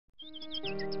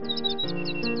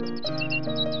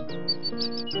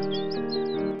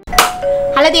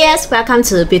Hello dears, welcome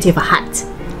to Beautiful Heart.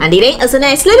 I'm Lily, also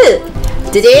nice Lulu.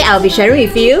 Today I'll be sharing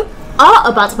with you all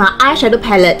about my eyeshadow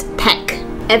palette tag.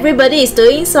 Everybody is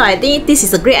doing, so I think this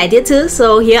is a great idea too.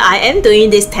 So here I am doing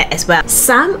this tag as well.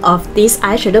 Some of these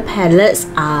eyeshadow palettes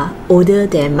are older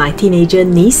than my teenager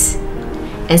niece,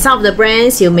 and some of the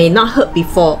brands you may not heard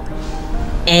before,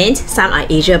 and some are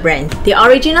Asia brands. The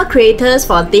original creators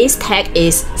for this tag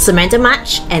is Samantha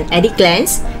and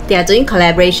Glines. They are doing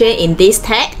collaboration in this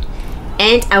tag,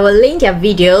 and I will link their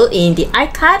video in the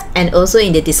icard and also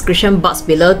in the description box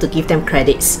below to give them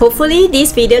credits. Hopefully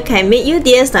this video can make you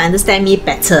dears to understand me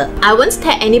better. I won't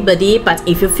tag anybody, but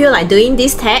if you feel like doing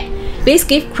this tag, please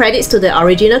give credits to the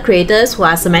original creators who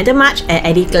are Samantha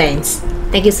and Glines.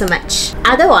 Thank you so much.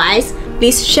 Otherwise,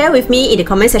 please share with me in the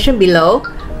comment section below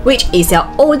which is your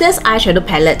oldest eyeshadow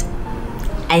palette.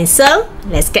 And so,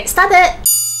 let's get started!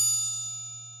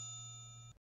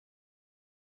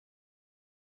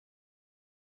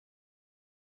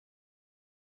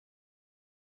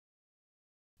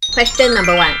 Question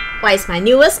number 1. What is my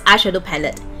newest eyeshadow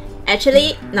palette?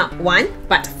 Actually, not 1,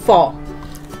 but 4.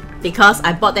 Because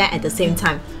I bought them at the same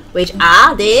time, which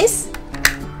are these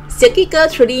Silky Girl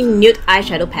Truly Nude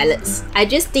eyeshadow palettes. I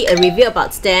just did a review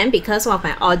about them because one of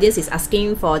my audience is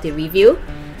asking for the review,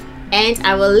 and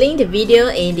I will link the video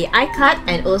in the icard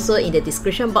and also in the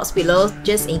description box below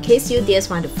just in case you dears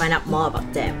want to find out more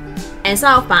about them. And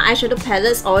some of my eyeshadow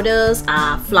palettes orders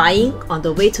are flying on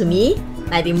the way to me,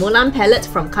 like the Mulan palette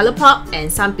from Colourpop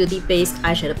and some beauty-based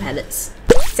eyeshadow palettes.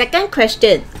 Second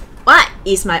question. What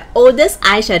is my oldest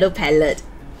eyeshadow palette?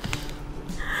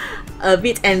 A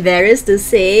bit embarrassed to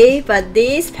say, but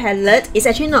this palette is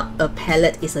actually not a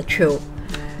palette, it's a trio.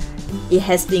 It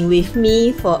has been with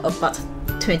me for about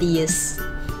 20 years.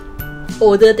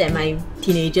 Older than my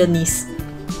teenager niece.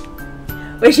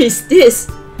 Which is this.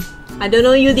 I don't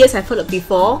know you dears have heard of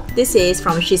before. This is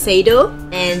from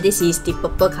Eyeshadow and this is the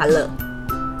purple color.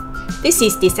 This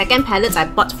is the second palette I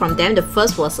bought from them. The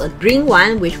first was a green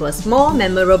one, which was more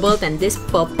memorable than this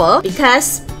purple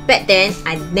because back then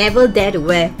I never dare to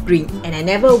wear green, and I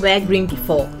never wear green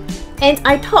before. And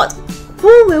I thought,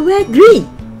 who will wear green?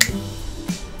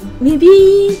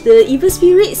 Maybe the evil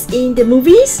spirits in the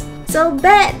movies? So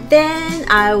back then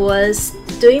I was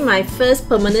doing my first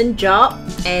permanent job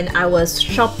and I was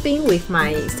shopping with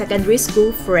my secondary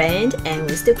school friend, and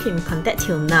we still keep in contact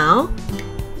till now.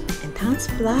 Times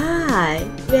fly,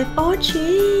 we have all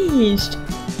changed.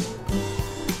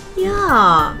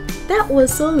 Yeah, that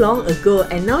was so long ago,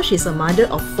 and now she's a mother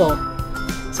of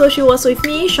 4. So she was with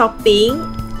me shopping,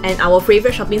 and our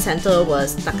favorite shopping center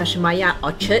was Takashimaya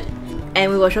Orchard,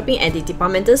 and we were shopping at the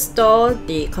departmental store,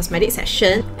 the cosmetic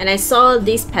section, and I saw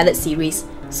this palette series.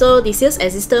 So the sales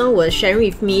assistant was sharing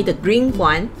with me the green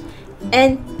one,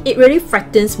 and it really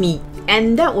frightens me.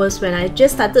 And that was when I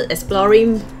just started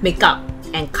exploring makeup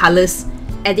and colors.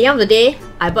 At the end of the day,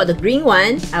 I bought the green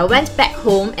one. I went back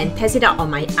home and tested it out on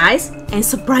my eyes, and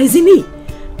surprisingly,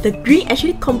 the green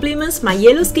actually complements my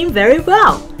yellow skin very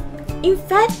well. In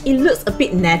fact, it looks a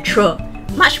bit natural,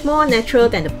 much more natural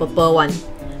than the purple one.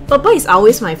 Purple is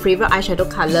always my favorite eyeshadow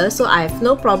color, so I have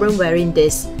no problem wearing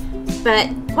this. But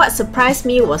what surprised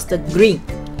me was the green,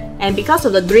 and because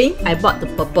of the green, I bought the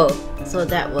purple. So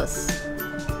that was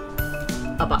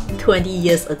about 20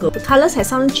 years ago. The colors have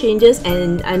some changes,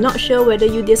 and I'm not sure whether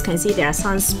you guys can see there are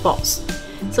some spots.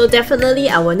 So definitely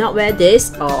I will not wear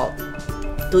this or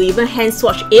to even hand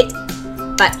swatch it,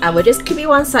 but I will just keep it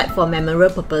one side for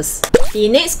memorable purpose. The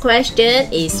next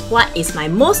question is, what is my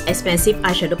most expensive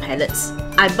eyeshadow palettes?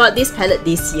 I bought this palette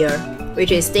this year,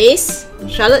 which is this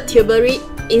Charlotte Tilbury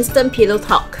Instant Pillow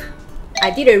Talk.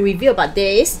 I did a review about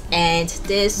this, and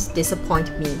this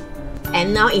disappointed me.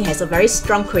 And now it has a very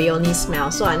strong crayony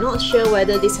smell, so I'm not sure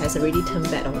whether this has already turned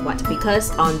bad or what,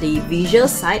 because on the visual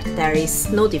side there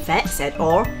is no defects at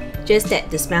all, just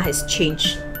that the smell has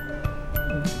changed.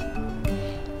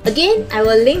 Again, I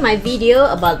will link my video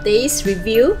about this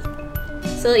review,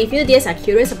 so if you dears are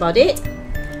curious about it,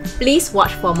 please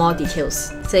watch for more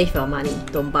details. Save your money,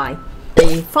 don't buy.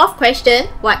 The fourth question,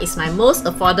 what is my most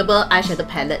affordable eyeshadow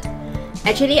palette?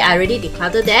 Actually, I already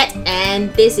decluttered that,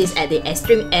 and this is at the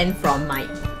extreme end from my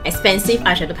expensive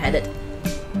eyeshadow palette.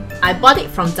 I bought it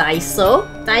from Daiso.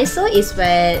 Daiso is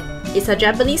where it's a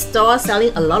Japanese store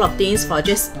selling a lot of things for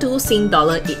just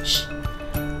 $2 each.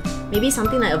 Maybe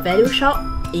something like a value shop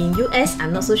in US,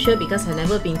 I'm not so sure because I've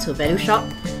never been to a value shop.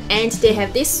 And they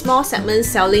have this small segment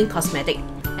selling cosmetic.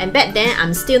 And back then,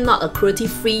 I'm still not a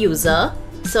cruelty-free user,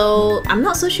 so I'm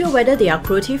not so sure whether they are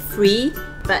cruelty-free,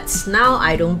 but now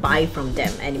I don't buy from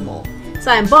them anymore. So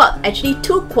I bought actually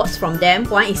 2 quotes from them.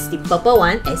 One is the purple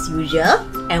one as usual,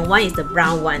 and one is the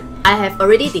brown one. I have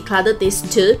already decluttered these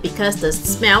 2 because the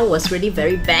smell was really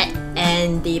very bad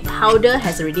and the powder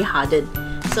has already hardened.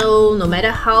 So no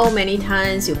matter how many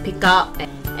times you pick up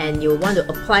and you want to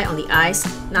apply on the eyes,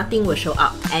 nothing will show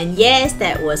up. And yes,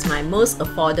 that was my most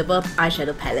affordable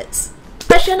eyeshadow palettes.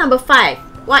 Question number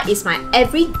 5. What is my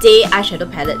everyday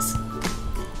eyeshadow palettes?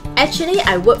 Actually,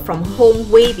 I worked from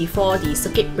home way before the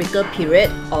circuit breaker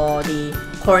period or the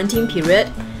quarantine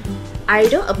period. I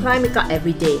don't apply makeup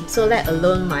every day, so let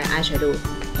alone my eyeshadow.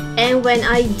 And when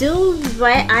I do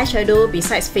wear eyeshadow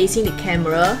besides facing the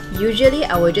camera, usually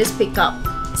I will just pick up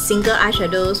single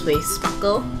eyeshadows with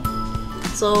sparkle.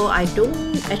 So I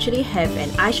don't actually have an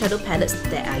eyeshadow palette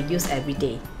that I use every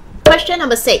day. Question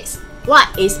number 6. What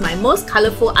is my most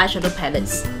colorful eyeshadow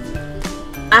palettes?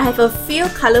 I have a few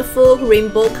colorful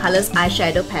rainbow colors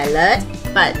eyeshadow palette,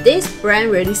 but this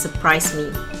brand really surprised me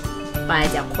by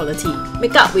their quality.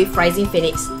 Makeup with Rising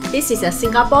Phoenix. This is a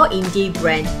Singapore indie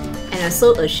brand and I'm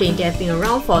so ashamed. They have been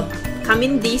around for,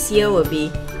 coming this year will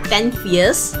be 10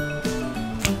 years.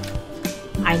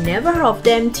 I never heard of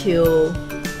them till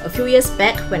a few years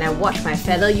back when I watched my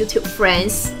fellow YouTube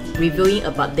friends reviewing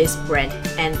about this brand,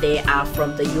 and they are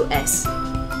from the US.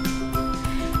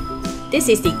 This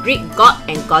is the Greek God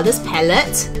and Goddess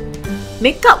palette.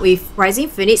 Makeup with Rising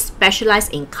Phoenix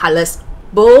specialized in colors.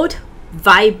 Bold,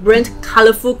 vibrant,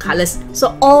 colorful colors.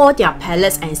 So all their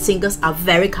palettes and singles are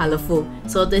very colorful.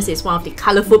 So this is one of the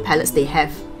colorful palettes they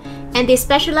have. And they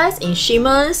specialize in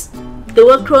shimmers,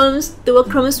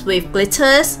 duochromes with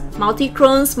glitters,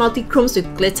 multi-chromes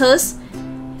with glitters.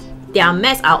 Their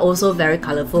mattes are also very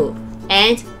colorful.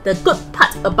 And the good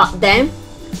part about them,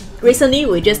 recently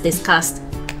we just discussed,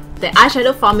 the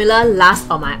eyeshadow formula lasts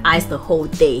on my eyes the whole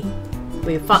day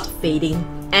without fading.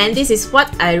 And this is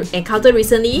what I encountered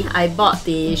recently. I bought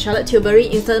the Charlotte Tilbury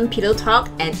Instant Pillow Talk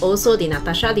and also the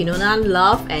Natasha Denona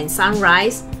Love and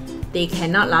Sunrise. They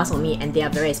cannot last on me and they are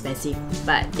very expensive.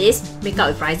 But this Makeup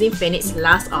with Rising Phoenix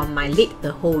lasts on my lid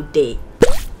the whole day.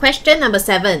 Question number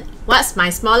 7. What's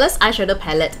my smallest eyeshadow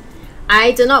palette?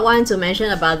 I do not want to mention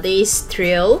about this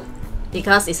trio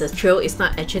because it's a trio, it's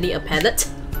not actually a palette.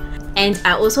 And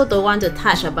I also don't want to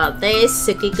touch about this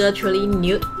Silky Girl Truly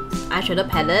Nude eyeshadow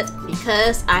palette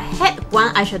because I had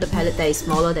one eyeshadow palette that is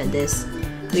smaller than this,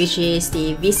 which is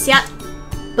the Viseart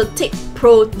Petite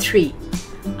Pro 3.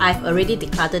 I've already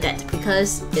decluttered that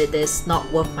because it is not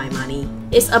worth my money.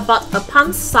 It's about a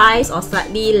palm size or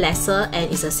slightly lesser and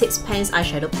it's a 6-pence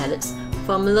eyeshadow palette.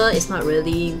 Formula is not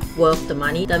really worth the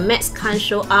money. The mattes can't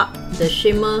show up. The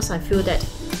shimmers, I feel that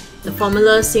the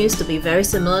formula seems to be very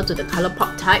similar to the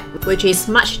Colourpop type, which is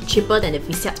much cheaper than the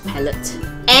Viseart palette.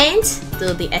 And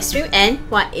to the extreme end,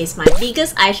 what is my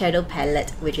biggest eyeshadow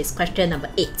palette, which is question number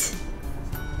 8.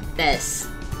 This.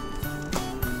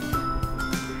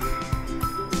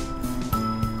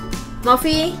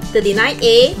 Morphe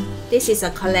 39A. This is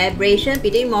a collaboration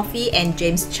between Morphe and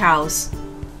James Charles.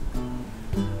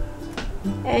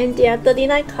 And there are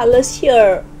 39 colors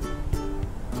here.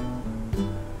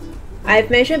 I've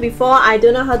mentioned before, I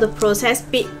don't know how to process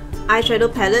big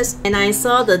eyeshadow palettes, and I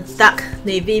saw the dark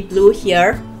navy blue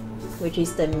here, which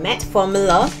is the matte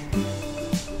formula.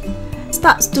 It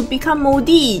starts to become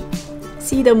moldy.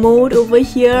 See the mold over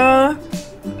here?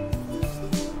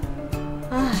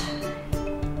 I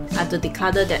have to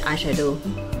declutter that eyeshadow.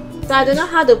 So I don't know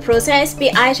how to process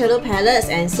big eyeshadow palettes,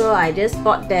 and so I just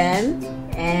bought them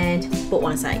and put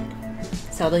one side.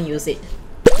 Seldom use it.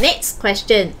 Next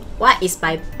question. What is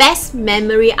my best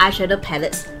memory eyeshadow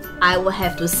palettes? I will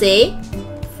have to say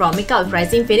from Makeup with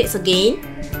Rising Phoenix again.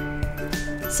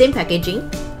 Same packaging,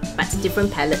 but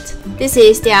different palette. This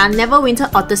is their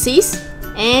Neverwinter Odysseys.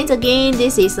 And again,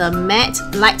 this is a matte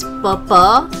light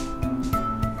purple.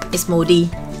 It's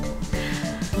moldy.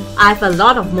 I have a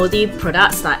lot of moldy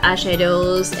products like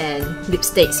eyeshadows and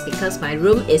lipsticks because my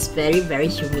room is very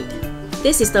humid.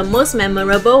 This is the most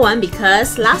memorable one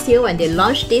because last year when they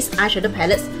launched these eyeshadow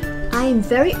palettes, I am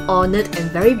very honored and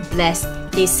very blessed.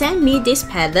 They sent me this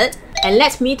palette and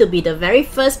let me to be the very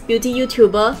first beauty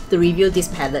YouTuber to review this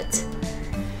palette.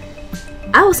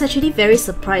 I was actually very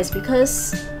surprised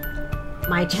because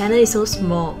my channel is so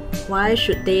small. Why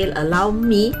should they allow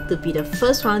me to be the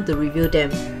first one to review them?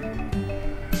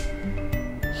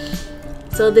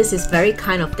 So this is very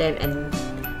kind of them, and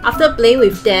after playing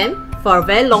with them for a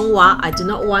very long while, I do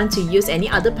not want to use any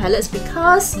other palettes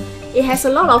because it has a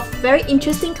lot of very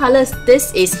interesting colors.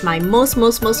 This is my most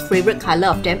favorite color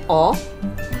of them all.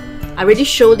 I already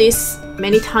showed this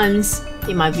many times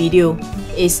in my video.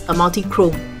 It's a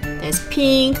multi-chrome. there's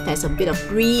pink, there's a bit of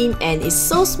green, and it's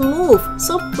so smooth,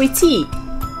 so pretty.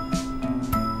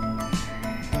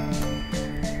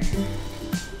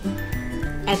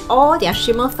 And all their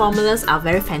shimmer formulas are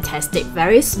very fantastic,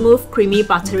 very smooth, creamy,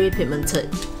 buttery,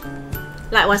 pigmented.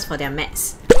 Likewise for their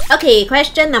mattes. Okay,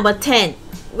 question number 10.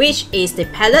 Which is the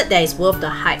palette that is worth the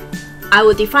hype? I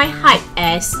would define hype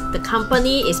as the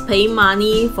company is paying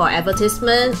money for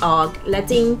advertisement or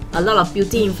letting a lot of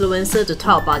beauty influencers to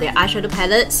talk about their eyeshadow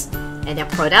palettes and their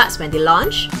products when they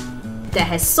launch. That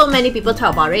has so many people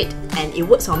talk about it, and it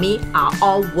works on me, are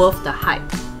all worth the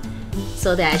hype.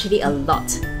 So there are actually a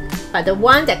lot. But the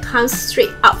one that comes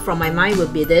straight up from my mind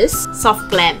will be this Soft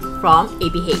Glam from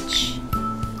ABH.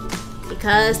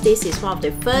 Because this is one of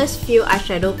the first few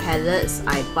eyeshadow palettes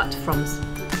I bought from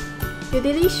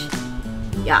Beautylish?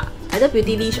 Yeah, either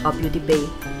Beautylish or Beauty Bay.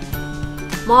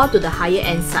 More to the higher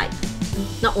end side.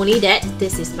 Not only that,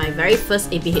 this is my very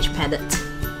first ABH palette.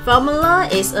 Formula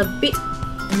is a bit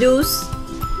loose.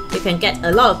 You can get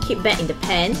a lot of kickback in the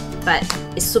pan, but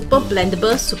it's super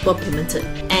blendable, super pigmented.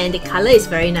 And the color is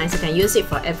very nice. You can use it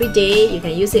for every day. You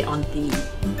can use it on the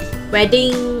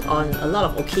wedding, on a lot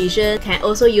of occasions. You can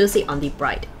also use it on the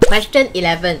bride. Question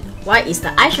 11. Why is the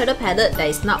eyeshadow palette that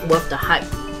is not worth the hype?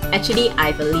 Actually,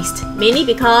 I have a list. Mainly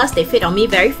because they fade on me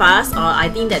very fast, or I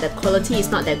think that the quality is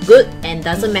not that good and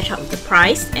doesn't match up with the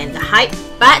price and the hype.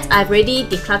 But I've already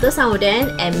decluttered some of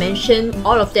them and mentioned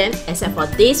all of them except for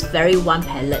this very one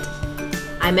palette.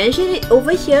 I mentioned it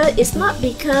over here. It's not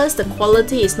because the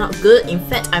quality is not good. In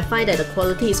fact, I find that the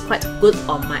quality is quite good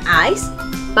on my eyes.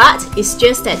 But it's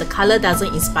just that the color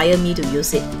doesn't inspire me to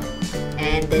use it.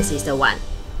 And this is the one.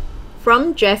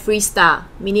 From Jeffree Star,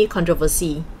 Mini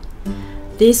Controversy.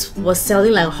 This was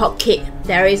selling like a hotcake.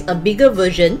 There is a bigger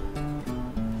version.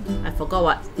 I forgot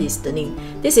what is the name.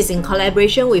 This is in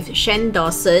collaboration with Shan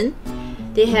Dawson.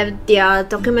 They have their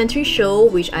documentary show,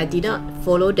 which I did not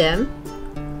follow them.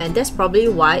 And that's probably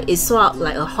why it sold out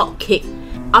like a hotcake.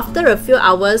 After a few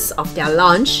hours of their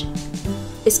launch,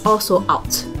 it's also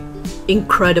out.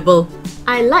 Incredible.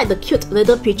 I like the cute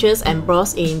little pictures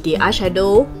embossed in the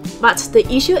eyeshadow, but the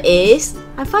issue is,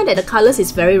 I find that the colors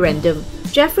is very random.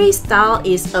 Jeffree's style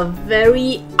is a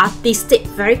very artistic,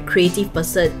 very creative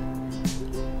person.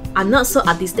 I'm not so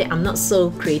artistic, I'm not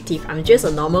so creative, I'm just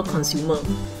a normal consumer.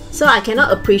 So I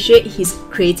cannot appreciate his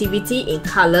creativity in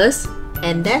colors,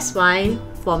 and that's why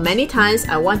for many times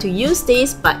I want to use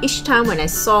this, but each time when I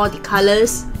saw the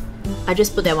colors, I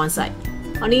just put that one side.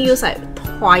 Only use like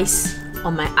twice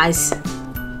on my eyes.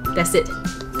 That's it.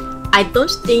 I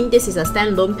don't think this is a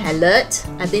standalone palette.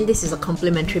 I think this is a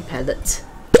complementary palette.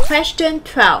 Question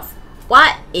 12.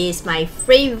 What is my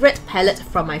favorite palette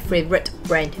from my favorite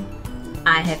brand?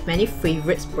 I have many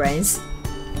favorite brands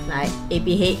like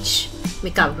ABH,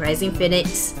 Makeup Rising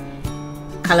Phoenix,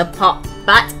 Colourpop,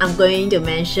 but I'm going to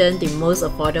mention the most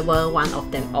affordable one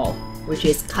of them all, which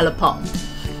is Colourpop.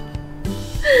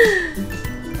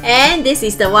 And this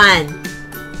is the one.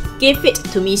 Give it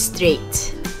to me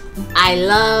straight. I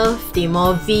love the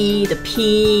mauve, the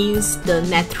pinks, the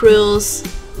naturals,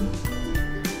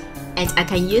 and I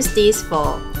can use this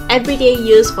for everyday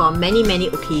use for many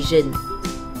occasions.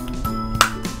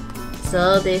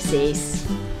 So this is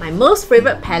my most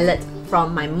favorite palette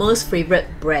from my most favorite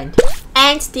brand.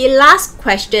 And the last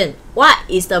question, what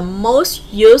is the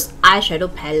most used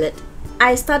eyeshadow palette?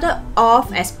 I started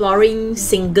off exploring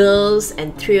singles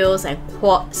and trios and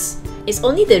quads. It's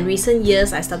only the recent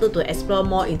years I started to explore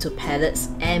more into palettes,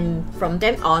 and from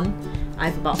then on, I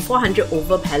have about 400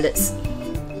 over palettes.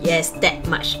 Yes, that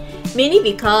much. Mainly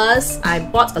because I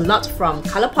bought a lot from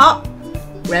Colourpop,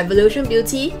 Revolution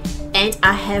Beauty, and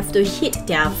I have to hit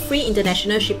their free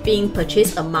international shipping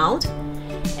purchase amount,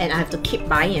 and I have to keep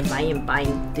buying and buying and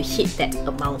buying to hit that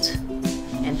amount.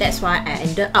 And that's why I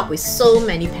ended up with so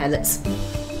many palettes.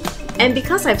 And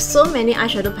because I have so many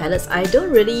eyeshadow palettes, I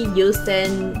don't really use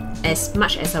them as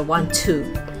much as I want to.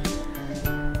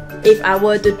 If I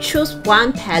were to choose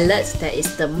one palette that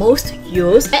is the most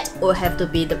used, that would have to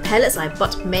be the palettes I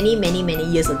bought many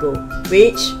years ago.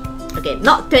 Which, okay,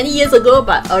 not 20 years ago,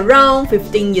 but around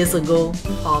 15 years ago,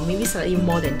 or maybe slightly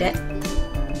more than that,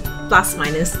 plus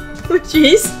minus, which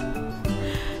is,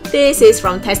 this is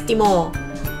from Testimo.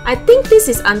 I think this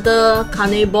is under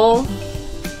Kanebo.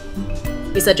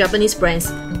 It's a Japanese brand.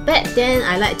 Back then,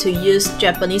 I like to use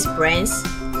Japanese brands,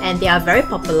 and they are very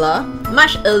popular,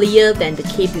 much earlier than the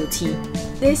K-Beauty.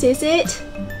 This is it.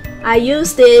 I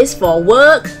use this for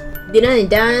work, dinner and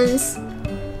dance,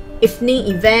 evening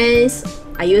events.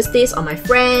 I use this on my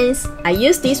friends. I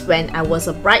used this when I was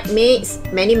a bridesmaid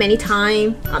many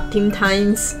times, or team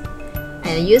times. And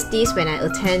I use this when I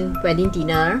attend wedding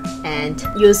dinner and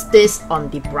use this on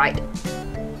the bride.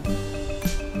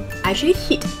 I actually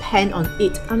hit pan on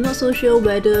it. I'm not so sure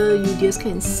whether you just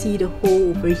can see the hole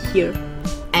over here.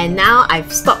 And now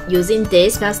I've stopped using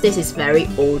this because this is very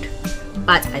old,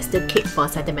 but I still keep for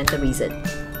sentimental reason.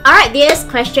 Alright dears,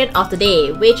 question of the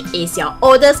day. Which is your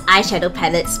oldest eyeshadow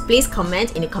palettes? Please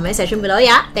comment in the comment section below,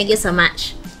 yeah? Thank you so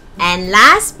much. And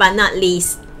last but not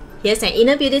least, here's an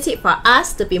inner beauty tip for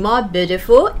us to be more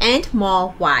beautiful and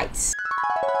more wise.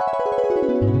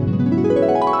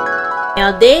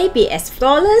 Your day be as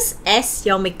flawless as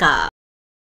your makeup.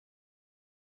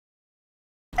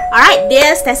 Alright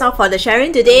dears, that's all for the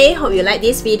sharing today. Hope you like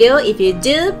this video. If you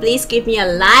do, please give me a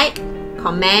like,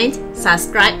 comment,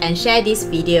 subscribe and share this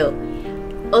video.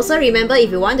 Also remember,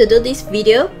 if you want to do this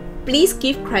video, please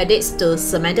give credits to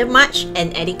Samantha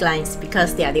and Allie Glines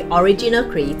because they are the original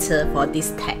creator for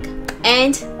this tag.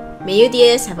 And may you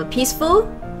dears have a peaceful,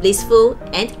 blissful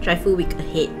and joyful week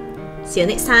ahead. See you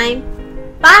next time.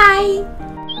 Bye!